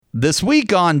This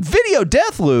week on Video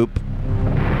Death Loop.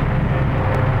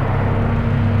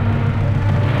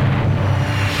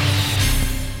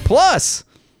 Plus,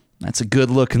 that's a good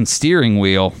looking steering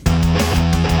wheel.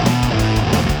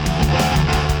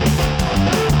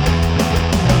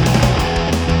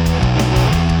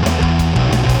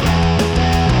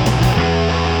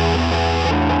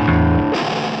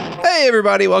 Hey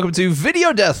everybody, welcome to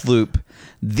Video Death Loop,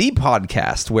 the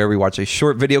podcast where we watch a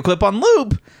short video clip on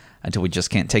loop until we just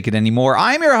can't take it anymore.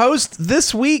 I'm your host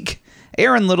this week,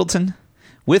 Aaron Littleton.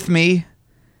 With me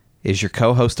is your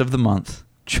co-host of the month,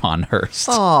 John Hurst.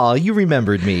 Oh, you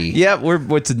remembered me. Yeah,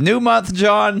 it's a new month,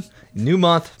 John. New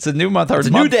month. It's a new month. It's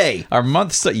a new day. Our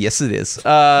month, yes, it is.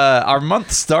 Our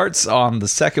month starts on the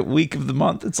second week of the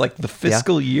month. It's like the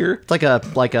fiscal year. It's like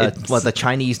the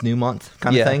Chinese New Month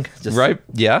kind of thing. Right?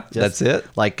 Yeah, that's it.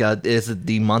 Like, is it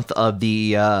the month of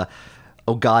the?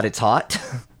 Oh God, it's hot.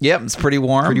 Yep, it's pretty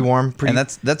warm. Pretty warm. And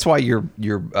that's why you're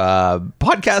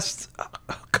podcast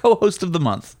co-host of the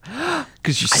month,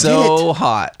 because you're so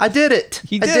hot. I did it.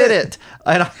 You I did it.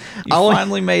 You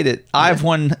finally made it. I've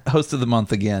won host of the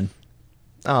month again.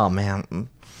 Oh man.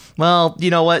 Well,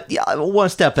 you know what? Yeah, one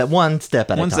step at a time. One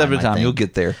step at a time. You'll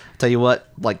get there. Tell you what.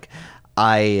 Like,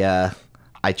 I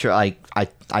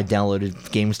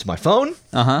downloaded games to my phone.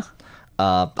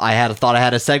 I thought I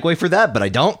had a segue for that, but I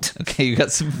don't. Okay, you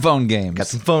got some phone games. Got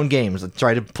some phone games. I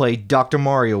tried to play Dr.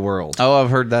 Mario World. Oh,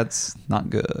 I've heard that's not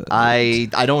good. I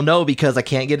don't know, because I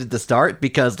can't get it to start,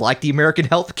 because like the American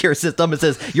healthcare system, it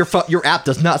says your app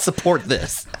does not support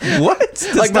this. What?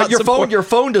 Like your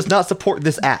phone does not support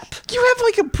this app. You have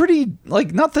like a pretty,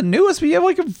 like, not the newest, but you have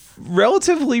like a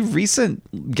relatively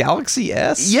recent Galaxy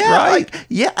S. Yeah, right?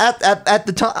 At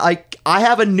the time, I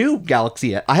have a new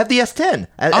Galaxy. I have the S10.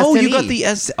 Oh, S10e. you got the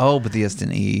S. Oh, but the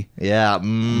S10e. Yeah.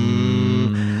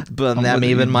 But that may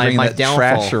have been my downfall.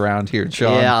 Trash around here,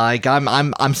 John. Yeah,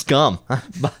 I'm scum.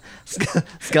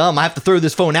 Scum. I have to throw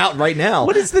this phone out right now.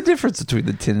 What is the difference between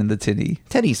the 10 and the 10e?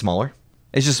 10e smaller.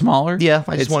 It's just smaller. Yeah,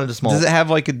 I just wanted it small. Does it have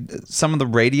like some of the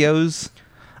radios?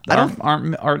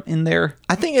 Aren't in there.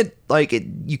 I think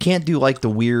you can't do like the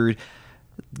weird.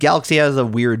 Galaxy has a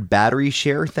weird battery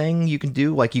share thing you can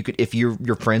do. Like, you could, if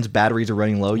your friends' batteries are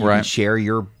running low, you can share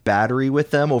your battery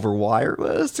with them over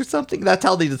wireless or something. That's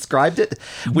how they described it,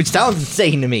 which sounds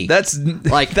insane to me. That's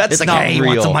like not hey, real.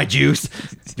 You want some of my juice?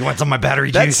 You want some of my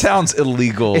battery That juice? sounds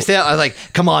illegal. I was like,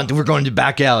 come on, we're going to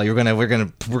back alley. We're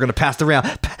gonna pass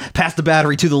the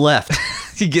battery to the left.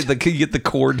 you get the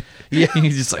cord. Yeah, you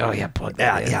just like, oh yeah, plug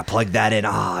that in. Yeah, plug that in.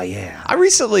 Ah, yeah. I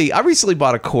recently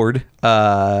bought a cord,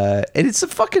 and it's a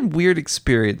fucking weird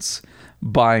experience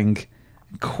buying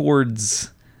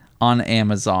cords on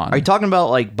Amazon. Are you talking about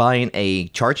like buying a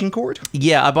charging cord?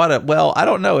 Yeah, I bought I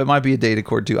don't know. It might be a data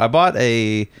cord too. I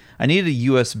needed a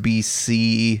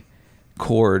USB-C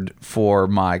cord for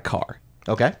my car.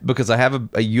 Okay. Because I have a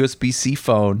USB-C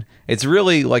phone. It's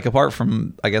really, like, apart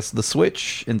from, I guess, the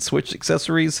Switch and Switch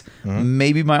accessories,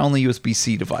 maybe my only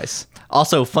USB-C device.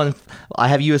 Also, fun, I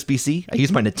have USB-C. I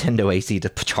use my Nintendo AC to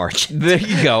charge. There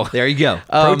you go. There you go.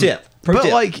 Pro tip.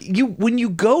 Like, when you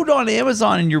go on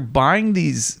Amazon and you're buying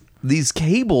these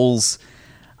cables,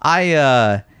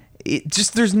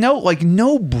 there's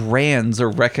no brands are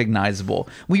recognizable.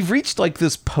 We've reached like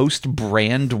this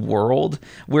post-brand world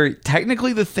where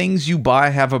technically the things you buy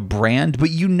have a brand,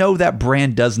 but you know that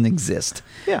brand doesn't exist.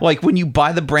 Yeah. Like when you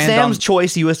buy the brand Sam's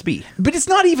Choice USB. But it's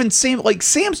not even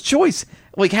Sam's Choice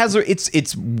like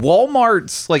it's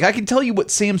Walmart's, like I can tell you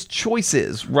what Sam's Choice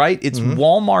is, right? It's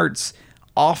Walmart's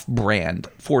off-brand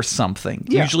for something.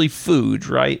 Yeah. Usually food,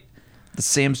 right? The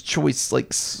Sam's Choice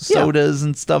like sodas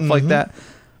and stuff like that.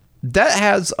 That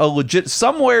has a legit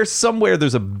somewhere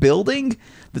there's a building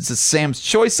that says Sam's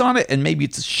Choice on it, and maybe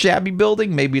it's a shabby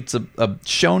building, maybe it's a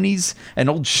Shoney's, an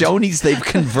old Shoney's they've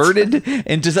converted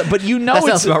into, but that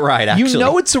sounds about right, actually. You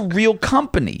know it's a real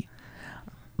company.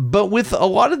 But with a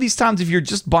lot of these times, if you're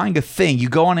just buying a thing, you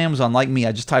go on Amazon like me,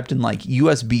 I just typed in like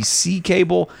USB-C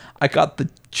cable. I got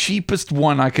the cheapest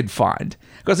one I could find.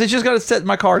 Because I just got to set in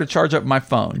my car to charge up my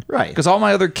phone. Right. Because all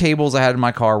my other cables I had in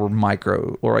my car were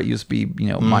micro or USB,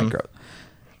 micro.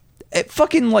 It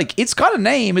fucking, like, it's got a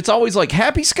name. It's always like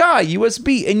Happy Sky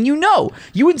USB. And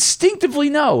you instinctively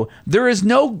know there is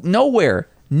nowhere.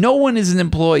 No one is an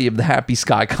employee of the Happy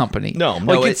Sky company. No,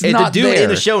 it's not the dude there. in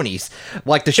the Shoney's.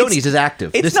 Like the Shoney's is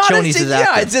active. It's this not Shoney's is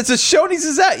active. Yeah, it's a Shoney's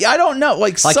is active. I don't know.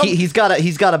 He's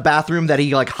got a bathroom that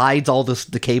he like hides all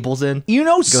the cables in.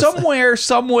 Somewhere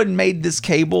someone made this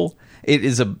cable. It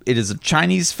is a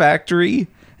Chinese factory,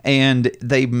 and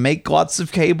they make lots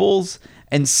of cables.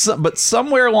 But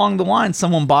somewhere along the line,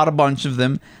 someone bought a bunch of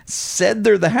them, said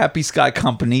they're the Happy Sky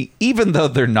company, even though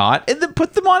they're not, and then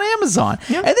put them on Amazon.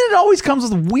 Yeah. And then it always comes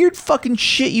with weird fucking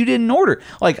shit you didn't order.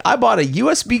 Like, I bought a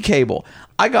USB cable.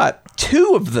 I got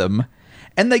 2 of them,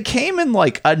 and they came in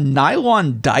like a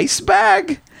nylon dice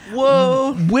bag.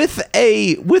 Whoa! With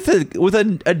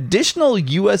an additional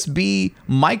USB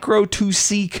micro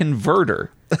 2C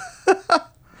converter.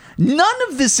 None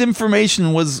of this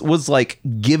information was like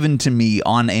given to me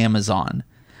on Amazon.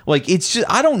 Like, it's just,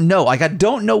 I don't know. Like, I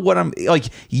don't know what I'm like.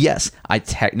 Yes, I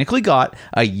technically got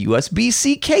a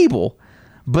USB-C cable,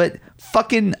 but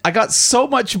fucking, I got so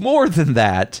much more than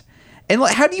that. And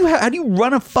like, how do you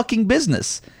run a fucking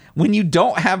business when you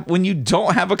don't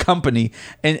have a company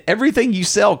and everything you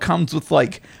sell comes with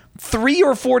like 3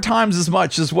 or 4 times as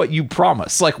much as what you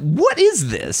promise? Like, what is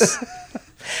this?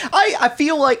 I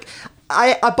feel like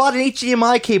I bought an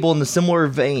HDMI cable in the similar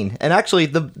vein, and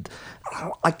actually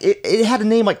it had a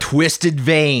name like Twisted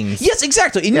Veins. Yes,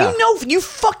 exactly. And you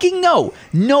fucking know,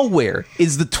 nowhere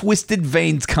is the Twisted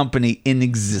Veins company in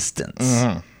existence.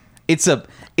 Mm-hmm.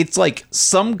 It's like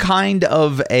some kind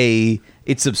of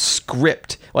it's a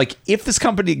script. Like, if this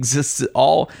company exists at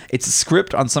all, it's a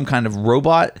script on some kind of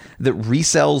robot that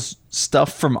resells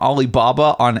stuff from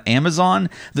Alibaba on Amazon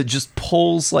that just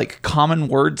pulls like common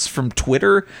words from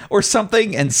Twitter or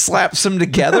something and slaps them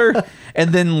together.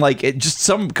 And then like it just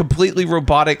some completely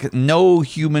robotic, no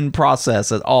human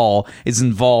process at all is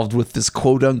involved with this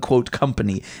quote unquote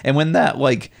company. And when that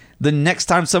like the next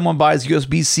time someone buys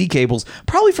USB-C cables,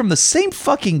 probably from the same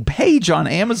fucking page on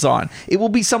Amazon, it will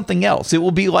be something else. It will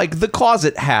be like the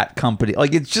Closet Hat company.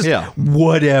 Like, it's just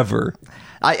whatever.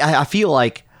 I feel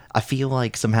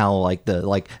like somehow like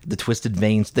the Twisted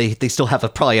Veins, they still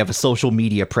probably have a social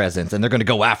media presence, and they're going to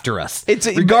go after us.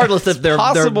 Regardless if they're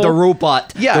the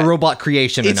robot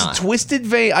creation or not. It's Twisted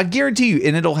Vein. I guarantee you,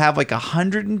 and it'll have like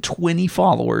 120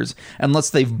 followers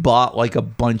unless they've bought like a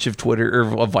bunch of Twitter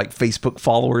or of like Facebook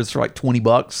followers for like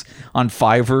 $20 on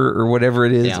Fiverr or whatever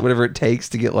it is, whatever it takes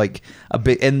to get like a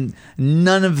bit. And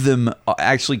none of them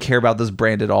actually care about this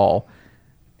brand at all.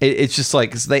 It's just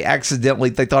like they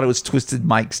thought it was Twisted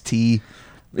Mike's Tea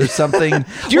or something.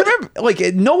 Do you remember? Like,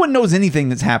 no one knows anything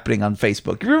that's happening on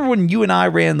Facebook. You remember when you and I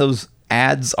ran those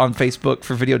ads on Facebook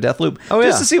for Video Deathloop? Oh,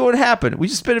 just to see what happened. We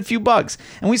just spent a few bucks,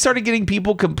 and we started getting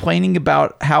people complaining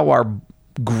about how our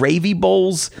gravy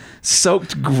bowls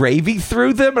soaked gravy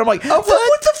through them. And I'm like, what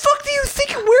the fuck do you think?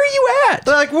 Where are you at?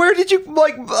 Like, where did you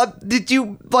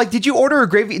did you order a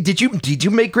gravy? Did you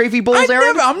make gravy bowls,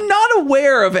 Aaron? I'm not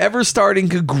aware of ever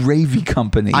starting a gravy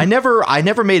company. I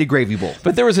never made a gravy bowl.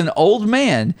 But there was an old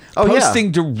man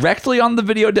posting directly on the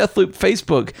Video Deathloop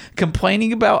Facebook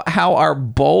complaining about how our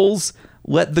bowls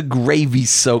let the gravy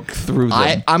soak through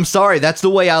them. I'm sorry, that's the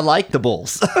way I like the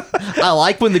bowls. I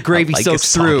like when the gravy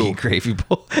soaks through. Gravy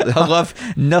bowl.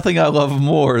 Nothing I love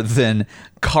more than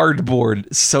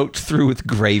cardboard soaked through with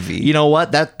gravy. You know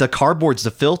what? The cardboard's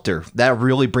the filter. That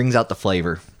really brings out the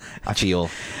flavor, I feel.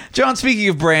 John, speaking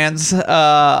of brands,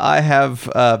 I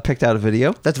have picked out a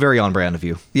video. That's very on brand of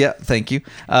you. Yeah, thank you.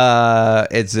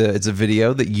 It's a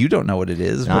video that you don't know what it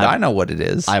is, but I know what it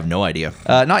is. I have no idea.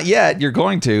 Not yet. You're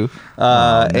going to.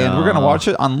 And we're going to watch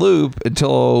it on loop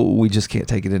until we just can't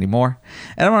take it anymore.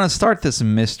 And I'm going to start this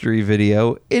mystery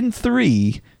video in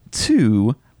 3,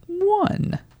 2,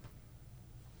 1.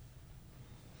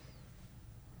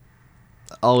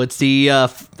 Oh, it's a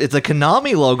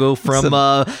Konami logo from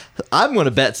I'm going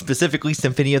to bet specifically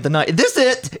Symphony of the Night. Is this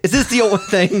it? Is this the old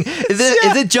thing? Is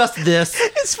it just this?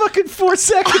 It's fucking 4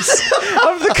 seconds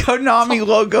of the Konami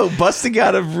logo busting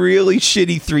out of really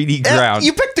shitty 3D ground.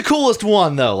 You picked the coolest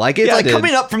one though. Like it's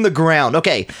coming up from the ground.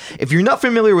 Okay, if you're not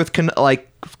familiar with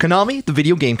Konami, the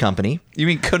video game company. You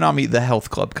mean Konami, the health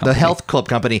club company? The health club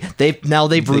company. They've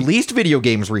released video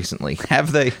games recently.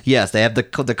 Have they? Yes, they have the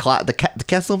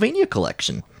Castlevania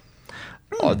collection.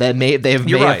 Oh, they may have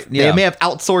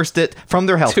outsourced it from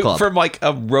their health club. From like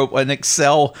an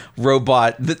Excel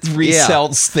robot that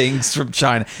resells things from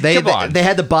China. They went on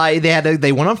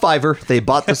Fiverr. They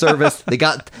bought the service. they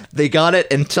got it,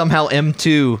 and somehow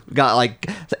M2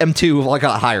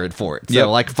 got hired for it.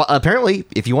 So apparently,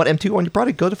 if you want M2 on your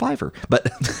product, go to Fiverr. But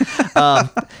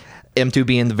M2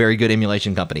 being the very good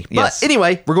emulation company. Yes. But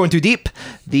anyway, we're going too deep.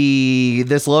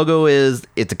 This logo it's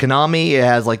a Konami. It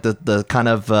has like the kind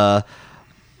of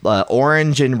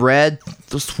orange and red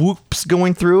swoops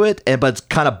going through it, but it's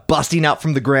kind of busting out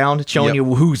from the ground, showing you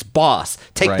who's boss.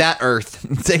 Take that, Earth.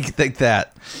 take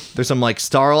that. There's some like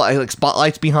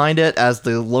spotlights behind it as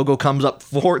the logo comes up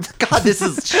forward. God, this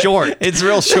is short. It's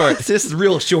real short. This is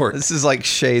real short. This is like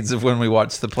shades of when we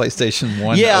watched the PlayStation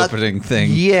 1 opening thing.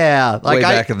 Yeah, like way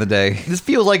back in the day. This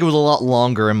feels like it was a lot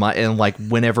longer in like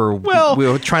whenever we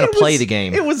were trying to play the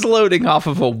game. It was loading off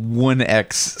of a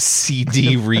 1X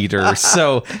CD reader,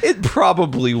 so it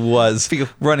probably was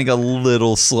running a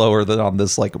little slower than on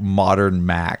this like modern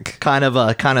Mac. Kind of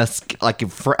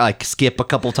like skip a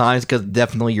couple times because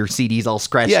definitely your CD's all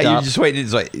scratched up. Yeah, you're just waiting.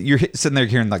 It's like you're sitting there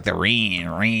hearing like the ring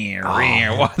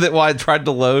while I tried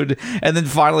to load, and then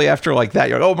finally after like that,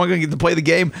 you're like, oh, am I going to get to play the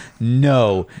game?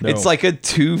 No. It's like a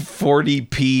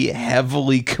 240p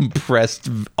heavily compressed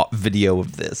video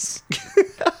of this.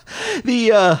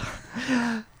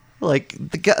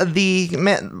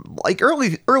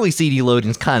 Early CD loading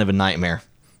is kind of a nightmare.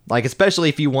 Like especially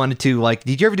if you wanted to like,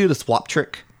 did you ever do the swap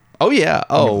trick? Oh yeah.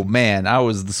 Oh man, I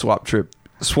was the swap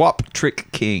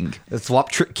trick king. The swap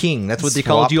trick king. That's what they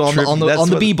called you on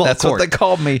the b-ball court. That's what they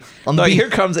called me. Here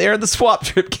comes Aaron the swap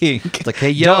trick king. It's like,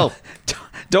 hey yo,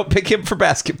 don't pick him for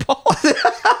basketball.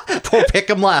 Or pick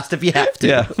him last if you have to.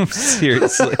 Yeah,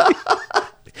 seriously.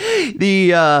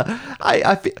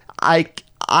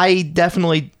 I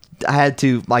definitely had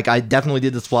to I definitely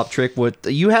did the swap trick with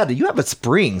you have a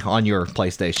spring on your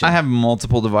PlayStation. I have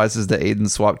multiple devices to aid in the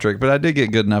swap trick, but I did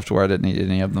get good enough to where I didn't need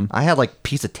any of them. I had like a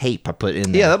piece of tape I put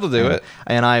in there. Yeah, that'll do it.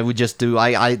 And I would just do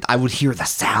I would hear the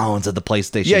sounds of the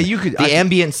PlayStation. Yeah, you could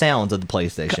ambient sounds of the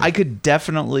PlayStation. I could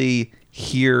definitely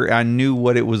hear. I knew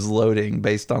what it was loading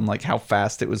based on like how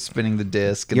fast it was spinning the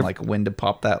disc and like when to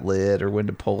pop that lid or when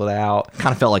to pull it out.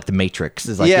 Kind of felt like the Matrix.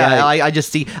 It's like I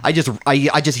just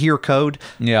hear code.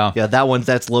 Yeah,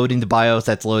 that's loading the BIOS.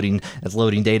 That's loading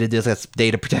data disk. That's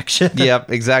data protection. Yeah,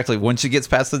 exactly. Once it gets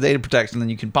past the data protection, then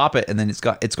you can pop it, and then it's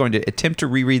going to attempt to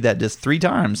reread that disk 3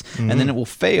 times, and then it will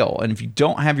fail. And if you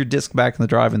don't have your disk back in the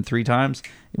drive in 3 times,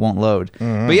 it won't load.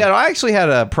 But yeah, I actually had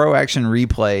a Pro Action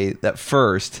Replay that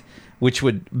first, which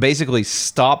would basically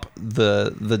stop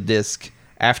the disc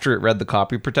after it read the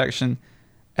copy protection,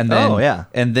 and then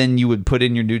and then you would put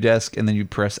in your new disk, and then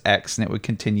you'd press X, and it would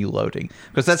continue loading.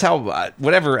 Because that's how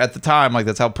whatever at the time, like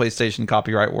that's how PlayStation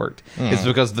copyright worked. It's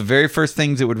because the very first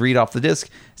things it would read off the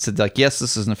disc said like, yes,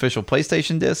 this is an official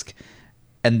PlayStation disc,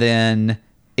 and then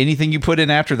anything you put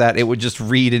in after that, it would just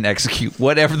read and execute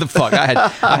whatever the fuck. I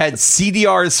had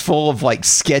CDRs full of like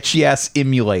sketchy ass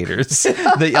emulators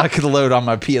that I could load on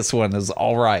my PS1. It was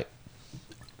all right.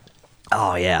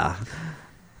 Oh yeah,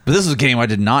 but this was a game I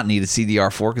did not need a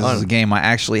CDR for because this was a game I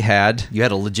actually had. You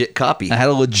had a legit copy. I had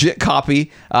a legit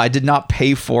copy. I did not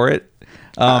pay for it.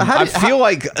 I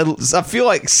feel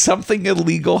like something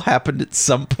illegal happened at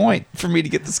some point for me to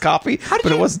get this copy,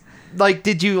 but it wasn't. Like,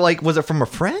 did you was it from a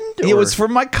friend? Or? It was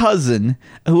from my cousin,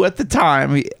 who at the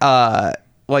time,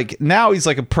 now he's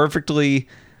like a perfectly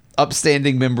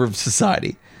upstanding member of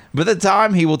society. But at the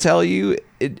time, he will tell you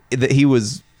that he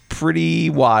was pretty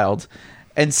wild.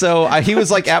 And so he was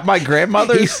like at my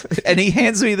grandmother's, and he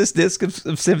hands me this disc of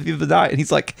Symphony of the Night, and he's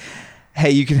like, hey,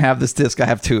 you can have this disc. I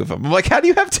have 2 of them. I'm like, how do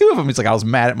you have 2 of them? He's like, I was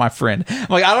mad at my friend. I'm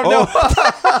like, I don't know.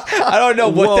 I don't know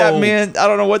what that meant. I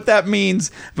don't know what that means,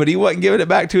 but he wasn't giving it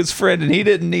back to his friend, and he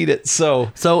didn't need it.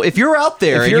 So if you're out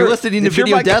there and you're listening to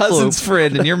Video Deathloop, if you're my cousin's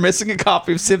friend and you're missing a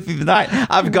copy of Symphony of the Night,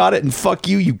 I've got it, and fuck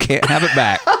you. You can't have it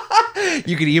back.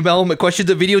 You can email him at questions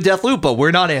at Video Deathloop, but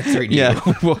we're not answering you.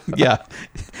 Yeah, well, yeah.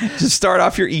 Just start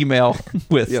off your email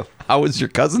with, I was your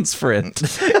cousin's friend.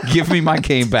 Give me my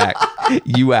game back,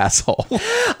 you asshole.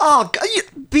 Oh,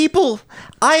 people,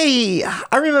 I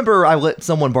remember I let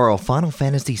someone borrow Final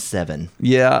Fantasy VII.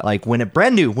 Yeah. Like when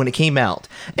it came out.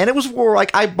 And it was for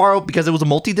like, I borrowed, because it was a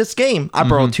multi-disc game, I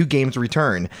borrowed 2 games to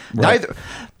return. Right.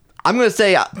 I'm going to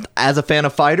say, as a fan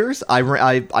of fighters,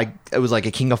 it was like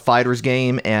a King of Fighters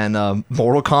game and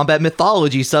Mortal Kombat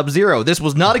Mythology Sub-Zero. This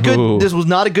was not a good. This was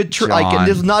not a good.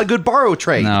 This was not a good borrow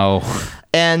trade. No.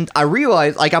 And I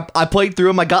realized, like, I played through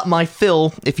them. I got my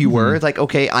fill, if you were. It's like,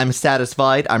 okay, I'm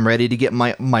satisfied. I'm ready to get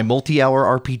my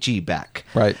multi-hour RPG back.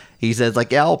 Right. He says,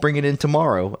 like, yeah, I'll bring it in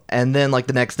tomorrow. And then, like,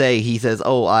 the next day, he says,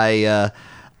 oh,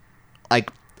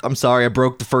 I'm sorry, I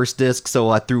broke the first disc, so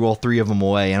I threw all 3 of them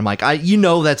away. And I'm like,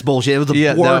 that's bullshit. It was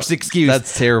the worst excuse.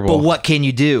 That's terrible. But what can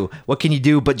you do? What can you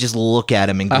do but just look at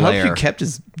him and glare? I hope you kept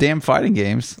his damn fighting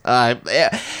games.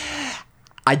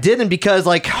 I I didn't because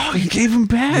like You gave him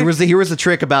back. here was the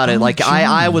trick about it. Like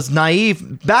I was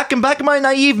naive back in my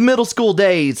naive middle school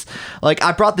days. Like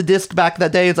I brought the disc back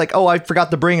that day. It's like, oh, I forgot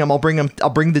to bring him. I'll bring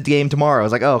the game tomorrow. I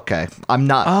was like, oh, okay, I'm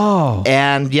not. Oh.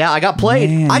 And yeah, I got played.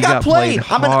 Man, I you got played.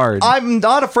 hard. I'm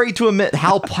not afraid to admit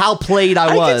how played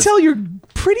I was. I can tell you're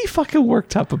pretty fucking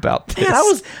worked up about this.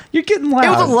 Man, You're getting loud. It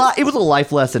was a lot. It was a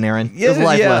life lesson, Aaron. It was a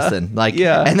life lesson. Like,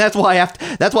 and that's why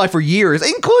that's why for years,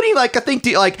 including like I think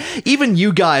like even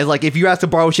you guys, like if you asked to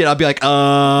borrow shit, I'd be like,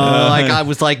 like I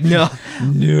was like, no.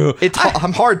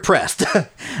 I'm hard pressed.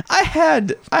 I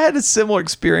had a similar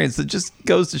experience that just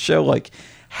goes to show like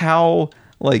how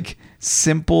like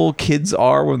simple kids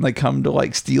are when they come to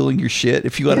like stealing your shit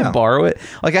if you let them borrow it.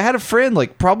 Like I had a friend,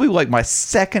 like probably like my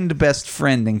second best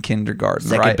friend in kindergarten.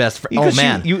 Second best friend. Oh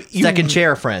man, you second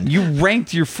chair friend. You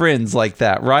ranked your friends like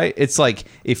that, right? It's like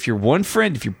if your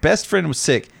best friend was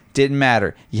sick, didn't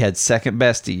matter. You had second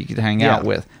bestie you could hang out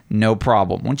with, no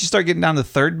problem. Once you start getting down to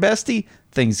third bestie,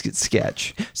 things get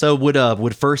sketch. So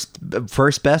would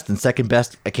first best and second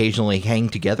best occasionally hang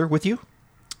together with you?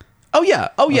 Oh yeah.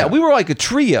 We were like a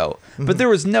trio, but there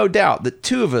was no doubt that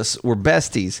two of us were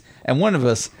besties, and one of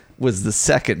us was the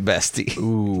second bestie.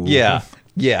 Ooh.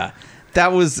 Yeah.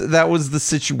 That was the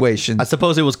situation. I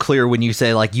suppose it was clear when you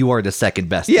say like you are the second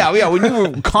bestie. Yeah. When you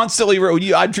were constantly,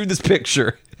 I drew this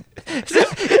picture.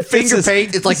 Finger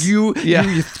paint. It's like you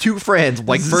two friends,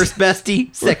 like first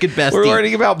bestie, second bestie. We're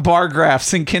learning about bar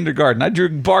graphs in kindergarten. I drew a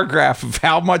bar graph of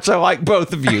how much I like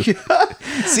both of you.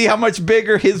 See how much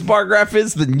bigger his bar graph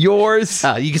is than yours.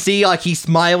 You can see like he's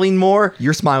smiling more.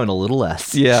 You're smiling a little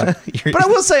less. Yeah. But I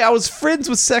will say I was friends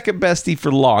with second bestie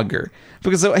for longer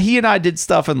because he and I did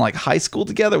stuff in like high school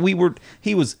together.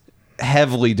 He was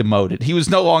heavily demoted. He was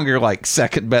no longer like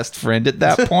second best friend at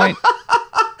that point.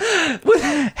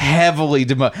 Heavily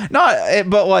demoted.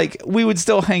 But like we would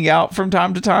still hang out from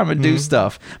time to time and do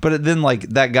stuff. But then like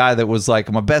that guy that was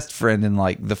like my best friend in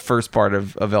like the first part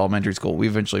of elementary school, we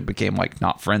eventually became like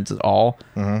not friends at all.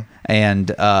 And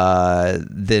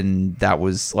then that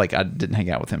was like I didn't hang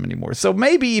out with him anymore. So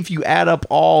maybe if you add up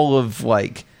all of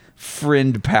like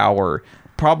friend power,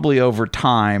 probably over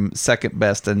time, second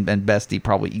best and bestie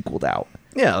probably equaled out.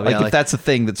 Yeah, like if that's a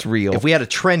thing that's real. If we had a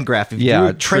trend graph, if you drew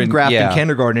a trend graph in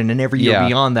kindergarten, and every year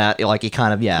beyond that, like it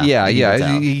kind of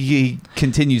he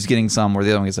continues getting some where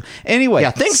the other one gets some. Anyway,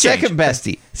 second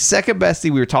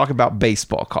bestie. We were talking about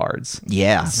baseball cards.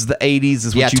 Yeah, this is the '80s.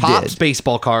 Is what you Topps did.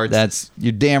 Baseball cards.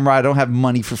 You're damn right. I don't have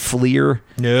money for Fleer.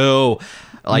 No,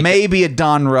 like maybe a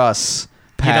Don Russ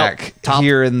pack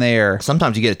here and there.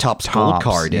 Sometimes you get a Topps gold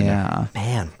card.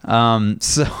 Man.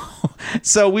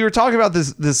 So we were talking about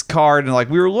this card, and like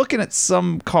we were looking at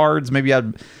some cards. Maybe I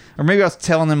was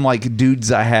telling him like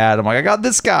dudes I had. I'm like, I got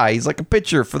this guy. He's like a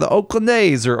pitcher for the Oakland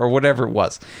A's or whatever it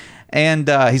was. And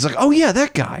he's like, oh yeah,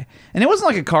 that guy. And it wasn't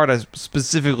like a card I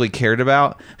specifically cared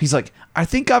about. He's like, I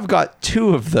think I've got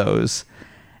 2 of those,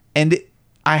 and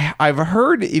I've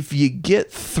heard if you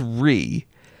get 3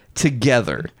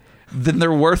 together, then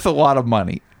they're worth a lot of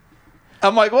money.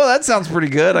 I'm like, well, that sounds pretty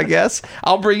good, I guess.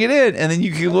 I'll bring it in, and then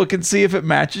you can look and see if it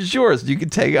matches yours. You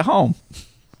can take it home.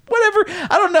 Whatever.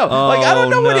 I don't know. I don't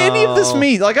know what any of this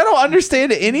means. Like, I don't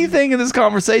understand anything in this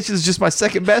conversation. It's just my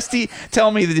second bestie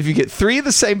telling me that if you get 3 of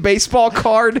the same baseball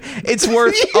card, it's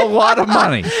worth a lot of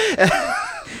money.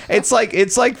 It's like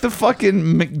the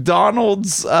fucking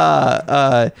McDonald's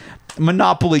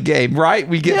Monopoly game, right?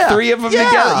 We get 3 of them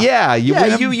together. Yeah, you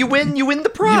win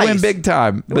the prize. You win big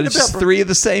time. But it's just 3 of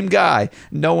the same guy.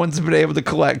 No one's been able to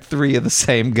collect 3 of the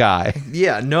same guy.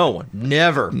 Yeah, no one.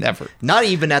 Never. Not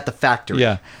even at the factory.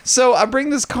 Yeah. So I bring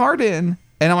this card in,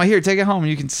 and I'm like, here, take it home,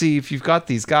 and you can see if you've got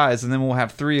these guys, and then we'll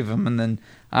have 3 of them, and then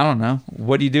I don't know.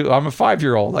 What do you do? I'm a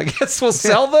 5-year-old. I guess we'll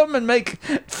sell them and make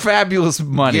fabulous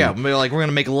money. Yeah, like we're going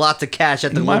to make lots of cash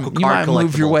at the local you might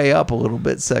move your way up a little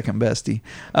bit, second bestie.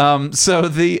 So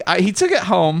he took it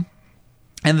home,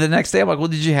 and the next day I'm like, well,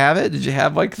 did you have it? Did you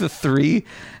have like the 3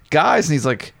 guys? And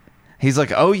he's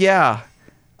like, oh yeah.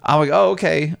 I'm like, oh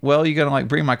okay. Well, you gonna like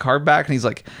bring my card back? And he's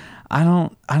like, I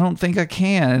don't think I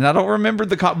can, and I don't remember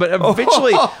the card. But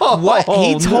eventually, what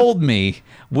he told me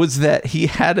was that he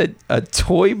had a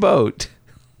toy boat.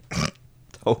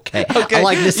 Okay. I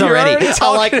like this already.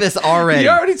 I like this already. You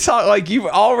already talk like you've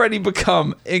already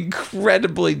become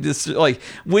incredibly like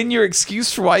when your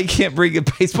excuse for why you can't bring a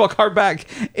baseball card back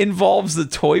involves the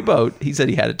toy boat. He said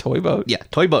he had a toy boat. Yeah,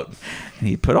 toy boat. And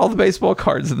he put all the baseball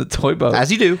cards in the toy boat,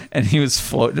 as you do, and he was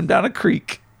floating them down a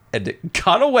creek. And it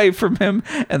got away from him,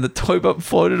 and the toy boat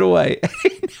floated away. And he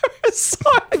never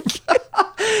saw it again.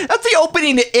 That's the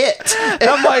opening to It. And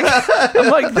I'm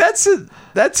like,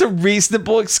 that's a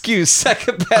reasonable excuse,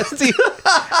 second bestie.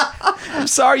 I'm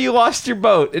sorry you lost your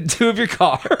boat and 2 of your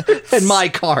cards. And my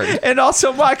card. And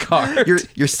also my card.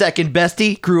 Your second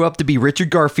bestie grew up to be Richard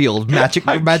Garfield, Magic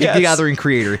the guess. Gathering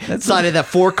creator. Decided that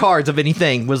 4 cards of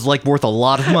anything was like worth a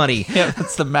lot of money. Yeah,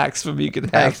 that's the maximum you can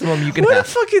have. Maximum you can what have. a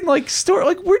fucking like story.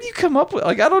 Like, where do you come up with?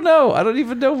 Like, I don't know. I don't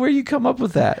even know where you come up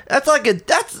with that.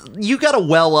 You got to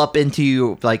well up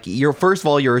into like first of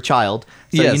all you're a child,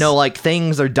 so Yes. you know like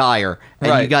things are dire, and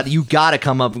Right. you got to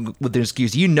come up with an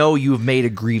excuse. You know you've made a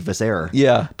grievous error,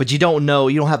 Yeah. but you don't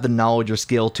have the knowledge or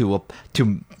skill to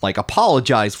like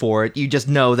apologize for it. You just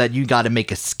know that you got to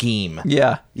make a scheme.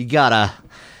 Yeah. You gotta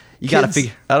Kids,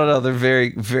 figure. I don't know. They're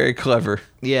very, very clever.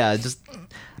 Yeah, just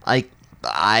I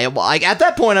at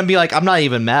that point I'd be like, I'm not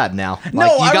even mad now. No,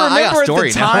 Like, I remember story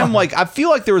at the time, now. like, I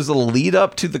feel like there was a lead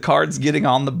up to the cards getting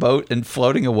on the boat and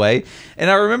floating away.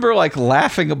 And I remember, like,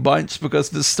 laughing a bunch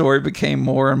because the story became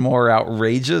more and more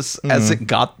outrageous as it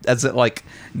got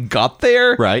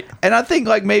there. Right. And I think,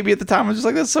 like, maybe at the time I was just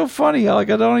like, that's so funny.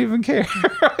 Like, I don't even care.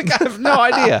 Like, I have no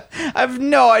idea. I have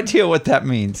no idea what that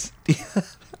means.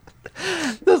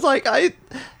 There's like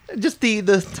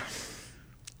the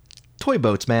toy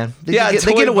boats, man. They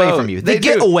Toy get away boat. from you. They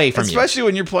get do. away from you. Especially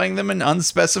when you're playing them in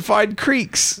unspecified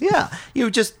creeks. Yeah, you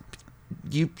just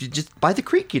by the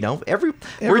creek. You know, we're in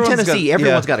Everyone's Tennessee. got-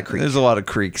 Everyone's yeah, got a creek. There's a lot of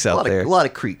creeks out there. A lot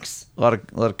of creeks. A lot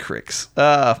of cricks.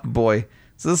 Boy.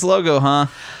 So this logo, huh?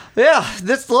 Yeah,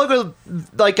 this logo,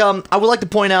 like, I would like to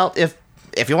point out if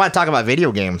you want to talk about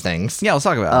video game things. Yeah, let's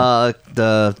talk about it.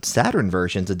 The Saturn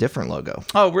version's a different logo.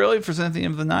 Oh, really? For Symphony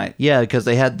of the Night? Yeah, because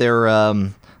they had their I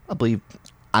believe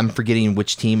I'm forgetting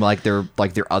which team, like their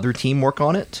other team work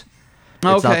on it.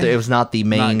 It's not Okay. it was not the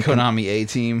main Not Konami A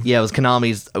team. Yeah, it was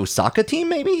Konami's Osaka team,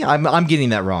 maybe. I'm getting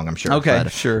that wrong. I'm sure. Okay,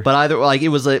 but, sure. But either like it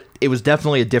was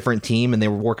definitely a different team, and they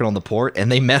were working on the port,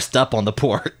 and they messed up on the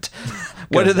port.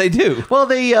 What did they do? Well,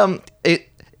 they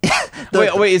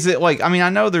Wait, is it like, I mean, I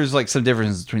know there's like some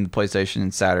differences between the PlayStation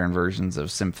and Saturn versions of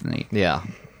Symphony, yeah.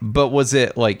 but was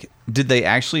it like, did they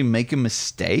actually make a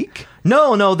mistake?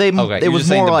 No, Okay, it you're was just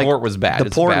saying more the like port was bad. The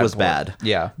It's a port bad was port. bad.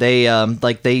 Yeah.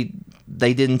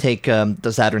 They didn't take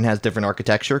the Saturn has different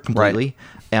architecture completely,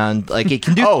 and like it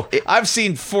can do. Oh, I've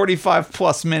seen 45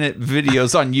 plus minute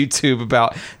videos on YouTube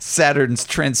about Saturn's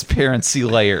transparency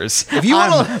layers. If you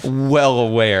I'm well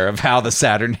aware of how the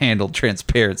Saturn handled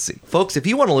transparency. Folks, if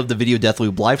you want to live the Video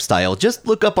Deathloop lifestyle, just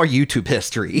look up our YouTube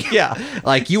history. Yeah.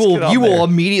 Like you Just get on will there.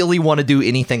 immediately want to do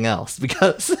anything else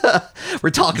because we're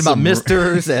talking about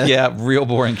misters and Yeah, real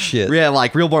boring shit. yeah,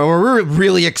 like real boring. We're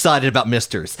really excited about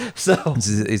misters. So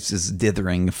It's this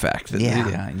dithering effect.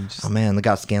 yeah, You just, oh man, they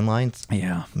got scan lines.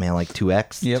 yeah. Man, like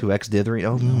 2x, Yep. 2x dithering.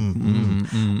 Oh,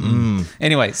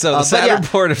 Anyway, so the but Saturn yeah.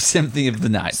 port of Symphony of the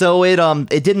Night. So it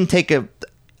didn't take a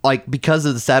like because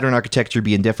of the Saturn architecture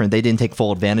being different, they didn't take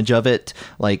full advantage of it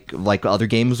like other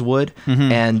games would,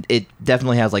 and it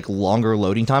definitely has like longer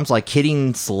loading times. Like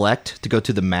hitting select to go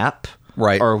to the map,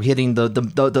 Right. or hitting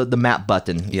the map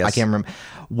button. Yes. I can't remember,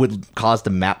 would cause the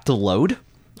map to load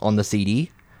on the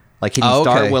CD. Like hitting Oh,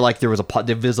 start okay. where like there was a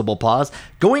visible pause.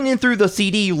 Going in through the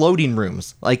CD loading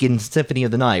rooms, like in Symphony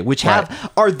of the Night, which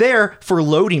are there for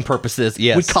loading purposes,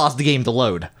 Yes. would cause the game to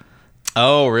load.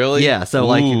 Oh, really? Yeah, so Ooh.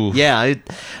 like yeah,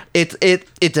 it's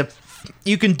a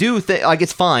you can do like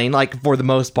it's fine like for the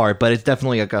most part, but it's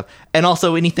definitely like and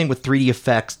also anything with 3D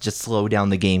effects just slow down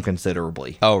the game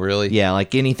considerably. Oh, really? Yeah,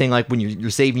 like anything like when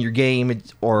you're saving your game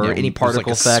or Yeah, any there's particle like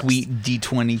a effects. sweet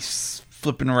D20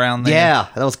 flipping around there. Yeah,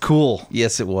 that was cool.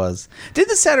 Yes, it was. Did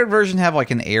the Saturn version have like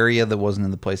an area that wasn't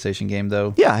in the PlayStation game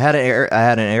though? Yeah, I had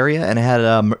an area and it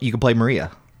had you could play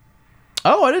Maria.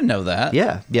 Oh, I didn't know that.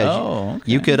 Yeah. Oh,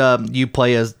 okay. You could you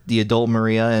play as the adult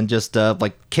Maria and just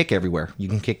like kick everywhere. You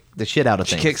can kick the shit out of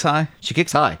She things. kicks high. She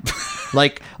kicks high,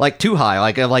 like too high,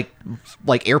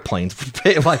 like airplanes,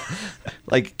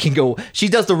 like can go. She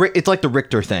does it's like the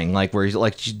Richter thing, like where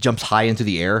she jumps high into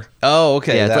the air. Oh,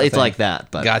 okay. Yeah, that it's thing. like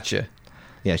that. But Gotcha.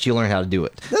 yeah, she learned how to do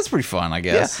it. That's pretty fun, I Yeah,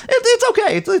 guess. it's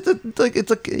okay. It's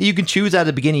like you can choose at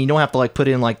the beginning. You don't have to like put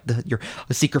in like your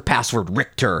secret password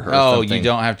Richter. Or Oh, something. you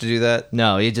don't have to do that?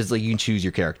 No, it just like you can choose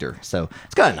your character. So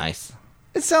it's kind of nice.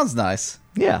 It sounds nice.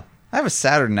 Yeah. I have a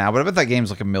Saturn now, but I bet that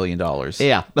game's like $1 million.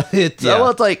 Yeah, it's Yeah. well,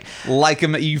 it's like Like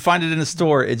you find it in a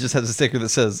store, it just has a sticker that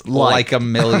says like $1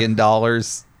 million.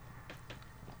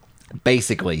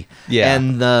 basically, Yeah.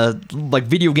 And like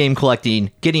video game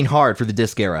collecting getting hard for the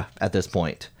disc era at this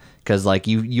point Because like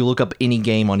you look up any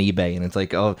game on eBay and it's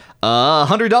like, oh,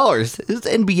 $100. It's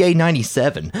NBA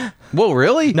 97. Well,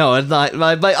 really? No, it's not.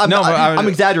 I'm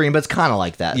exaggerating, but it's kind of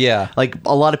like that. Yeah. Like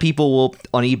a lot of people will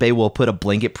on eBay will put a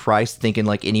blanket price, thinking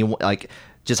like anyone like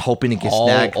just hoping to get All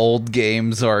snagged. old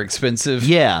games are expensive.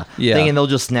 Yeah, Yeah. thinking they'll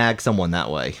just snag someone that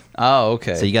way. Oh,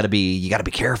 okay. So you got to be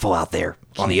careful out there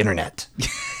on the internet.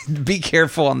 Be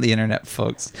careful on the internet,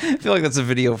 folks. I feel like that's a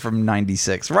video from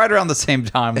 '96, right around the same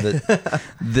time that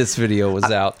this video was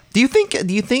out. Do you think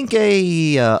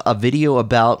a video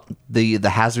about the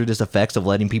hazardous effects of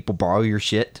letting people borrow your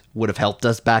shit would have helped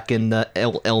us back in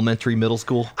elementary, middle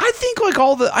school? I think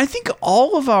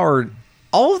all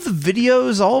of the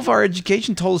videos, all of our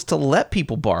education told us to let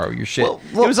people borrow your shit. Well,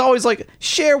 it was always like,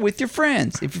 share with your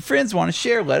friends. If your friends want to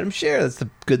share, let them share. That's the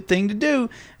good thing to do.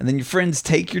 And then your friends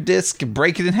take your disc and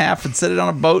break it in half and set it on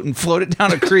a boat and float it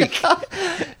down a creek.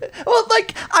 Well,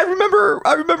 like I remember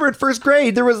in first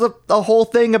grade there was a whole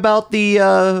thing about the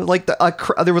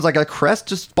there was like a Crest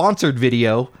sponsored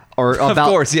video. Or about, of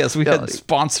course, yes, we had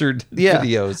sponsored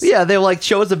videos. Yeah, they like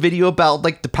show us a video about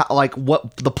like the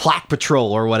plaque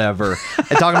patrol or whatever,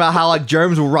 and talking about how like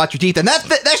germs will rot your teeth, and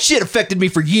that shit affected me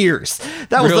for years.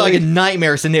 That was Really? like a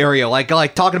nightmare scenario. Like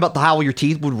talking about how your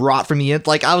teeth would rot from the end.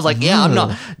 Like I was like, yeah, I'm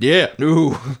not. Yeah,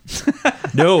 no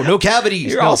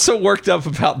cavities. You're no. also worked up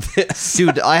about this,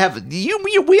 Dude, I have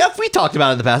we talked about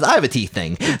it in the past. I have a teeth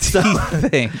thing. So,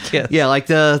 thing. Yes. yeah, like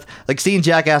seeing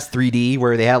Jackass 3D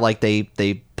where they have like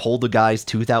they pulled the guy's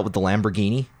tooth out with the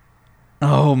Lamborghini.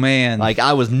 Oh man, Like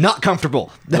I was not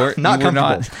comfortable. Not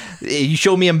Comfortable. You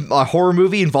show me a horror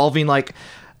movie involving like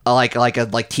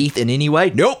teeth in any way.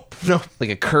 Nope. No. like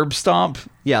a curb stomp.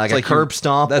 Yeah, like It's a curb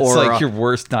stomp. That's or like your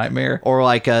worst nightmare. or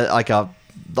like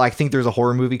I think there's a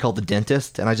horror movie called The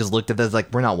Dentist, and I just looked at this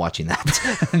like we're not watching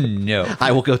that. No,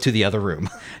 I will go to the other room.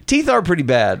 teeth are pretty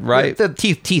bad, right? The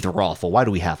teeth are awful. Why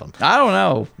do we have them? I don't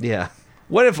know. Yeah.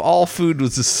 What if all food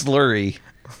was a slurry?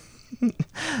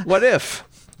 What if?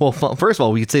 Well, first of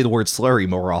all, we could say the word slurry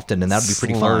more often, and that'd be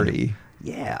pretty fun. Slurry.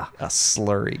 Yeah. A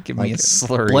slurry. Give me a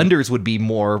slurry. Blenders would be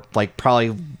more like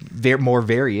probably more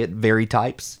varied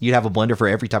types. You'd have a blender for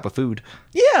every type of food.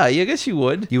 Yeah, I guess you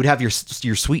would. You would have your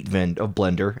sweet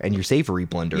blender and your savory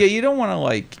blender. Yeah, you don't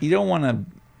want to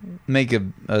make a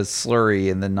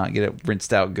slurry and then not get it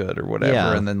rinsed out good or whatever,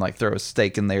 Yeah. and then like throw a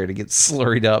steak in there to get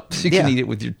slurried up so you can eat it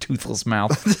with your toothless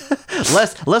mouth.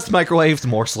 less microwaves,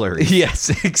 more slurry.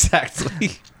 Yes, exactly.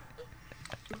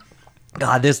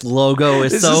 God, this logo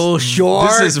is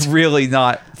short. This is really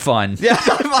not fun. Yeah,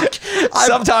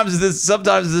 Sometimes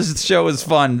this show is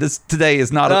fun. Today is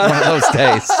not one of those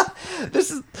days. this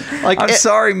is like I'm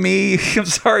sorry, me. I'm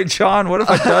sorry, John. What have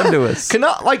I done to us?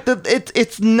 Cannot like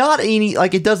it's not any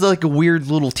like it does like a weird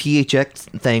little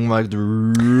THX thing like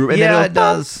and Yeah, then it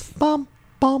does. Bum.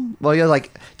 Well, you're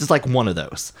like just like one of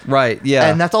those. Right, yeah.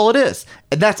 And that's all it is.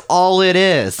 And that's all it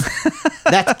is.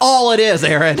 That's all it is,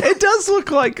 Aaron. It does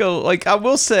look like I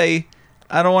will say,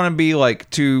 I don't want to be like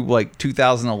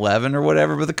 2011 or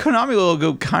whatever, but the Konami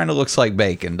logo kind of looks like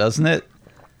bacon, doesn't it?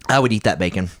 I would eat that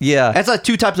bacon. Yeah. That's like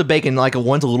two types of bacon. Like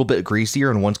one's a little bit greasier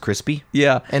and one's crispy.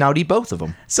 Yeah. And I would eat both of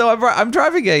them. So I'm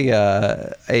driving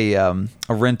a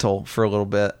rental for a little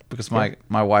bit because my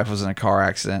wife was in a car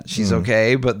accident. She's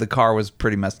okay, but the car was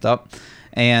pretty messed up.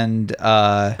 And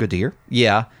Good to hear.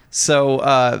 yeah.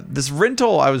 So this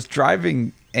rental I was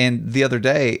driving and the other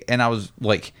day, and I was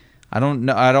like, I don't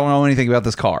know anything about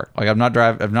this car. Like I've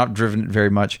not driven it very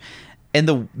much.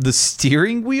 And the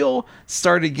steering wheel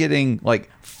started getting like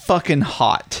fucking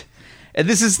hot. And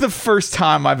this is the first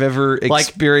time I've ever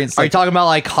experienced. Are you talking about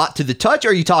like hot to the touch, or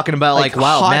are you talking about like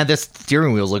wow, hot, man, this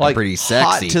steering wheel's looking pretty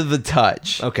sexy? Hot to the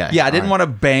touch. Okay, Yeah, I didn't want to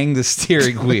bang the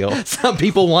steering wheel. Some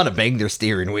people want to bang their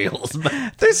steering wheels.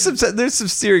 There's some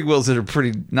steering wheels that are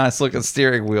pretty nice looking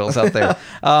steering wheels out there.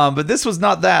 But this was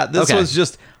not that. This was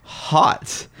just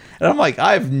hot. And I'm like,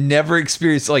 I've never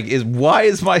experienced why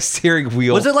is my steering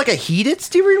wheel? Was it like a heated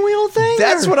steering wheel thing?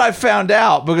 That's what I found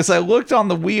out because I looked on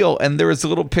the wheel and there was a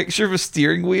little picture of a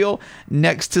steering wheel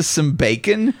next to some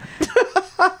bacon.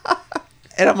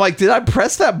 And I'm like, did I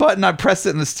press that button? I pressed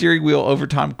it and the steering wheel over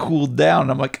time cooled down.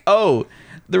 And I'm like, oh,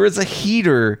 there is a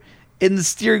heater in the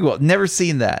steering wheel. Never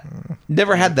seen that.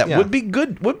 Never had that. Yeah. Would be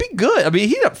good. I mean,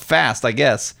 heat up fast, I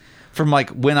guess. From like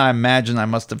when I imagine I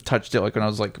must have touched it, like when I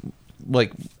was like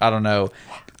I don't know.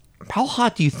 How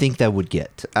hot do you think that would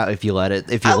get if you let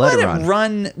it? I let it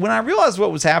run. When I realized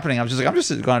what was happening, I was just like, I'm just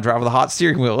going to drive with a hot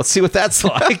steering wheel. Let's see what that's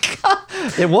like.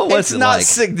 And what was it's it not like?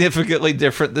 significantly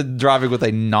different than driving with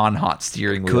a non-hot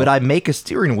steering wheel. Could I make a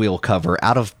steering wheel cover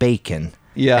out of bacon?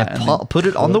 Yeah, and put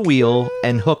it on the wheel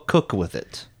and cook with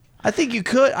it. I think you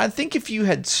could. I think if you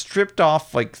had stripped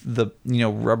off like the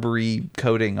rubbery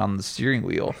coating on the steering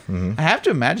wheel, I have to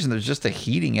imagine there's just a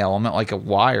heating element, like a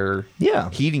wire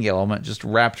heating element just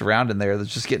wrapped around in there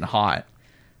that's just getting hot.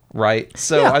 Right?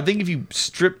 So I think if you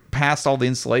strip past all the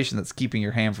insulation that's keeping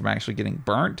your hand from actually getting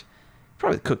burnt,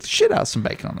 probably cook the shit out of some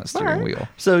bacon on that steering wheel.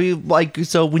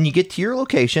 So when you get to your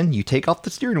location, you take off the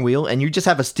steering wheel and you just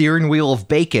have a steering wheel of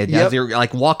bacon as you're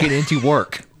like walking into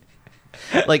work.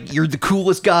 Like you're the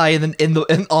coolest guy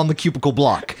on the cubicle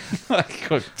block.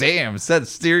 Like, oh, damn, is that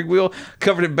steering wheel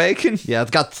covered in bacon? Yeah,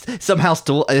 it's got somehow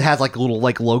still it has like a little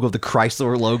like logo of the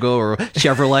Chrysler logo or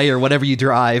Chevrolet or whatever you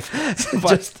drive.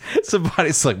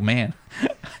 Somebody's like, man, I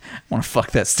want to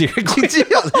fuck that steering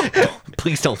wheel.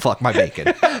 Please don't fuck my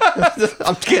bacon.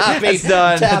 I'm tapping. It's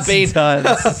done. Tapping. It's done.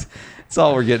 That's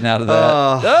all we're getting out of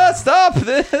that. Stop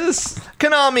this.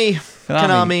 Konami.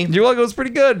 Your logo was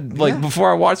pretty good. Like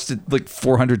before I watched it like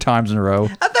 400 times in a row.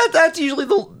 That's usually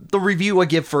the review I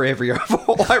give for every one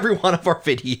of our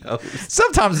videos.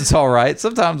 Sometimes it's all right.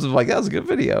 Sometimes I'm like, that was a good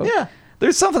video. Yeah.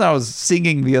 There's something I was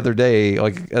singing the other day,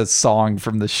 like a song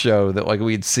from the show that like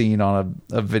we had seen on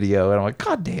a video, and I'm like,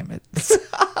 God damn it.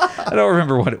 I don't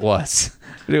remember what it was,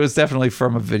 but it was definitely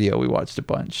from a video we watched a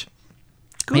bunch.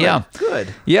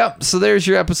 Good. Yep. So there's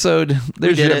your episode.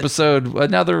 There's your episode.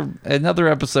 Another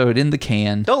episode in the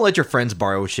can. Don't let your friends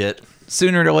borrow shit.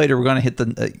 Sooner or later, we're going to hit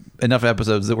enough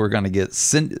episodes that we're going to get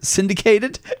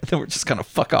syndicated. Then we're just going to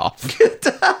fuck off.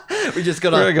 We're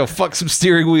going to go fuck some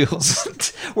steering wheels.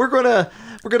 We're gonna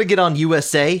get on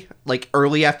USA like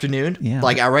early afternoon,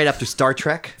 like right after Star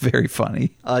Trek. Very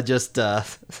funny.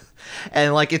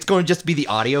 And like it's going to just be the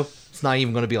audio. It's not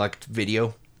even going to be like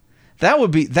video. That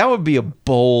would be a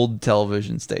bold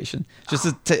television station.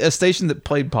 Just a station that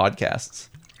played podcasts.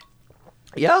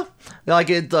 Yeah, like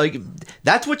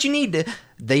that's what you need.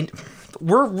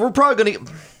 We're probably gonna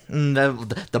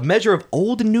the measure of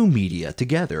old and new media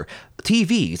together.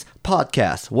 TVs,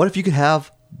 podcasts. What if you could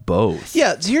have both?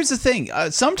 Yeah, so here's the thing.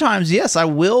 Sometimes, yes, I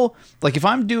will. Like if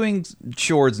I'm doing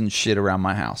chores and shit around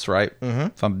my house, right? Mm-hmm.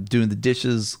 If I'm doing the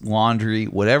dishes, laundry,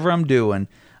 whatever I'm doing,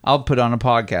 I'll put on a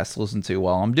podcast to listen to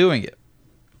while I'm doing it.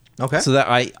 Okay. So that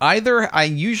I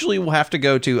usually will have to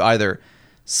go to either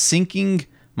syncing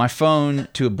my phone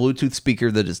to a Bluetooth speaker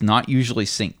that is not usually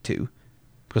synced to,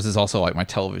 because it's also like my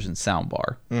television sound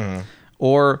bar,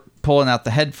 or pulling out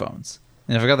the headphones.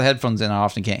 And if I got the headphones in, I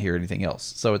often can't hear anything else.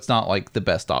 So it's not like the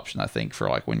best option, I think, for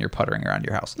like when you're puttering around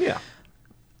your house. Yeah.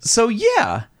 So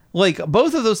yeah, like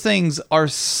both of those things are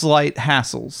slight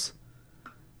hassles.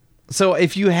 So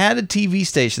if you had a TV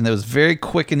station that was very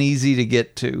quick and easy to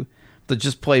get to, that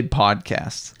just played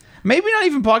podcasts, maybe not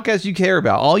even podcasts you care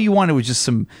about, all you wanted was just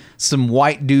some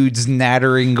white dudes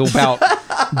nattering about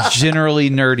generally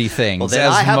nerdy things. Well, then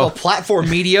I have a platform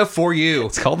media for you.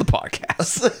 It's called the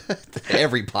podcast.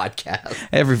 Every podcast.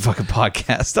 Every fucking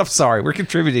podcast. I'm sorry, we're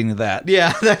contributing to that.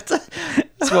 Yeah, that's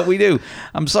what we do.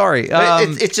 I'm sorry.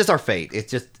 It's just our fate.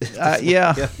 It's just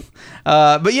yeah.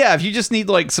 But yeah, if you just need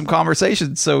like some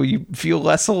conversation so you feel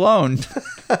less alone.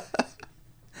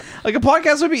 Like a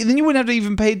podcast would be, then you wouldn't have to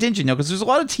even pay attention, because there's a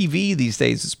lot of TV these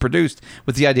days that's produced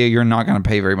with the idea you're not going to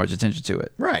pay very much attention to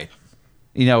it. Right.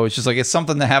 It's just like it's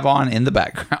something to have on in the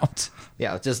background.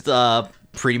 Yeah, just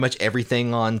pretty much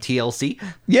everything on TLC.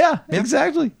 Yeah,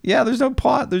 exactly. Yeah, there's no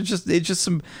plot. It's just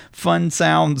some fun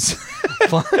sounds.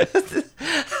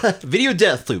 Video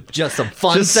Death Loop, just some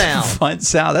fun sound. Fun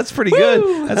sound. That's pretty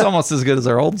good. That's almost as good as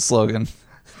our old slogan.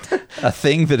 A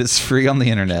thing that is free on the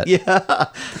internet. Yeah.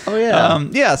 Oh yeah.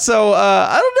 Yeah. So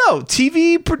I don't know.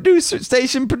 TV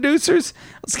station producers.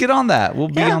 Let's get on that. We'll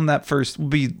be on that first. We'll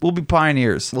be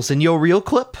pioneers. We'll send you a real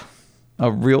clip. A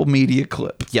real media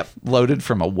clip. Yep. Loaded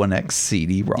from a 1X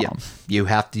CD-ROM. Yep. You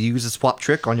have to use a swap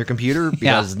trick on your computer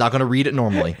because it's not going to read it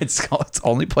normally. It's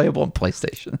only playable on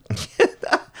PlayStation.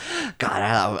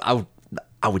 God,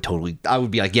 I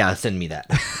would be like, yeah, send me that.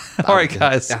 All right,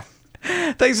 guys. Yeah.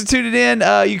 Thanks for tuning in.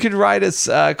 You can write us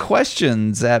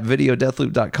questions at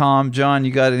videodeathloop.com. John,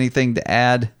 you got anything to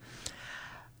add?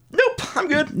 Nope, I'm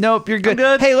good. Nope, you're good. I'm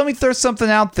good. Hey, let me throw something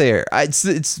out there. It's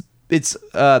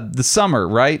the summer,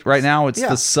 right? Right now it's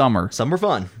the summer. Summer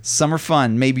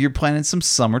fun. Maybe you're planning some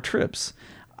summer trips.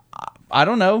 I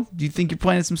don't know. Do you think you're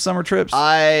planning some summer trips?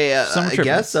 I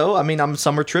guess so. I mean, I'm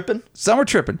summer tripping.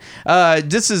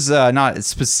 This is not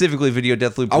specifically Video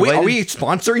Death Loop related. Are we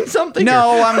sponsoring something?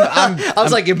 No, I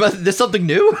was like, is this something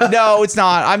new? No, it's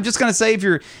not. I'm just gonna say if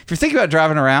you're thinking about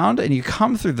driving around and you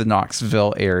come through the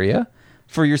Knoxville area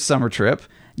for your summer trip,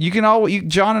 you can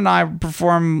John and I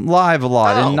perform live a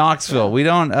lot in Knoxville. We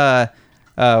don't.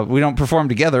 We don't perform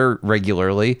together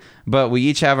regularly, but we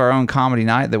each have our own comedy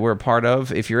night that we're a part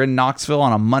of. If you're in Knoxville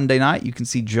on a Monday night, you can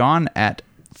see John at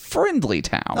Friendly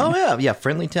Town. Oh yeah,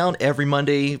 Friendly Town every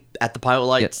Monday at the Pilot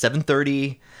Light,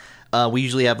 7:30. We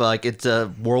usually have it's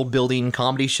a world building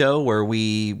comedy show where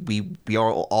we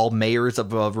are all mayors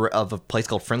of a place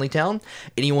called Friendly Town.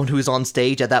 Anyone who is on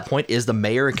stage at that point is the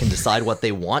mayor and can decide what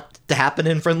they want to happen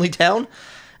in Friendly Town.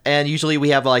 And usually we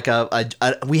have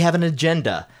we have an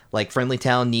agenda. Like Friendly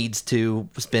Town needs to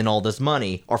spend all this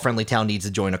money, or Friendly Town needs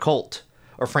to join a cult,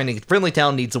 or Friendly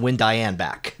Town needs to win Diane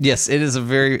back. Yes, it's a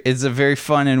very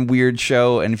fun and weird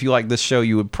show, and if you like this show,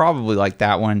 you would probably like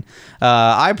that one.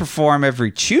 I perform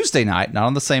every Tuesday night, not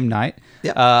on the same night.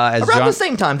 Yeah, around the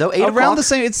same time though. 8 o'clock. Around the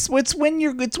same. It's when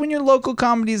your local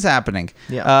comedy is happening.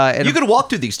 Yeah, you could walk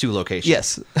through these two locations.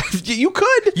 Yes, you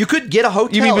could. You could get a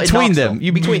hotel. You mean between in them?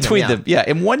 You mean between them? Yeah,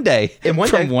 in one day.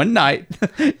 One night,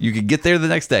 you could get there the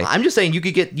next day. I'm just saying you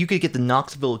could get the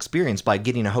Knoxville experience by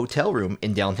getting a hotel room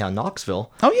in downtown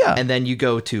Knoxville. Oh yeah, and then you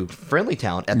go to Friendly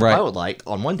Town at the Pilot Light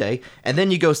on one day, and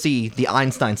then you go see the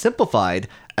Einstein Simplified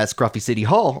at Scruffy City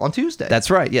Hall on Tuesday. That's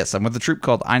right. Yes, I'm with a troupe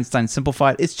called Einstein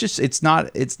Simplified. It's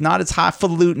not as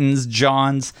highfalutin as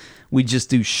John's. We just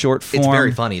do short form. It's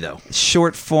very funny though.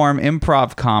 Short form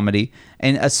improv comedy,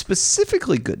 and a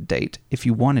specifically good date, if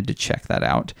you wanted to check that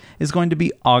out, is going to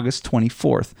be August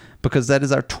 24th because that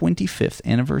is our 25th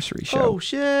anniversary show. Oh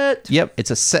shit! Yep,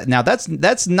 it's a set. Now that's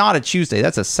not a Tuesday.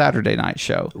 That's a Saturday night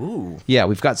show. Ooh. Yeah,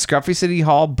 we've got Scruffy City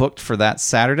Hall booked for that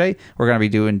Saturday. We're going to be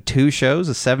doing 2 shows,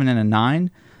 a 7 and a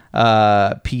 9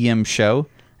 p.m. show,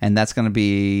 and that's going to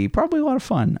be probably a lot of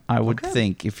fun. I would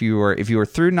think if you were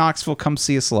through Knoxville, come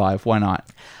see us live. Why not?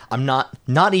 I'm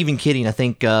not even kidding. I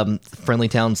think Friendly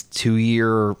Town's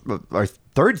 2-year or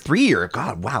 3-year,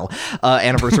 God, wow,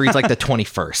 anniversary is like the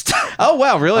 21st. Oh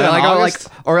wow, really?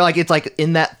 It's like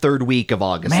in that 3rd week of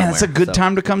August. Man, it's a good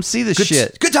time to come see this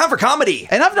shit. Good time for comedy.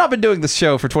 And I've not been doing this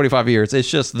show for 25 years. It's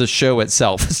just the show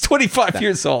itself. It's 25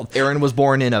 years old. Aaron was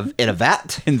born in a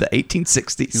vat in the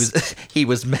 1860s. He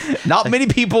was not many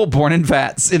people born in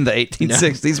vats in the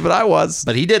 1860s, but I was.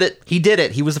 But he did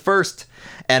it. He was the first.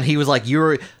 And he was like,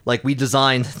 "You're like, we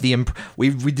designed the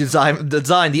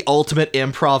designed the ultimate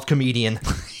improv comedian."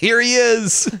 Here he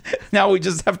is. Now we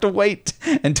just have to wait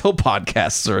until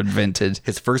podcasts are invented.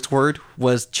 His first word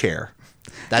was chair.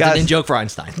 That's an in-joke for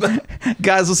Einstein.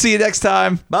 Guys, we'll see you next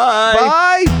time.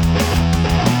 Bye. Bye.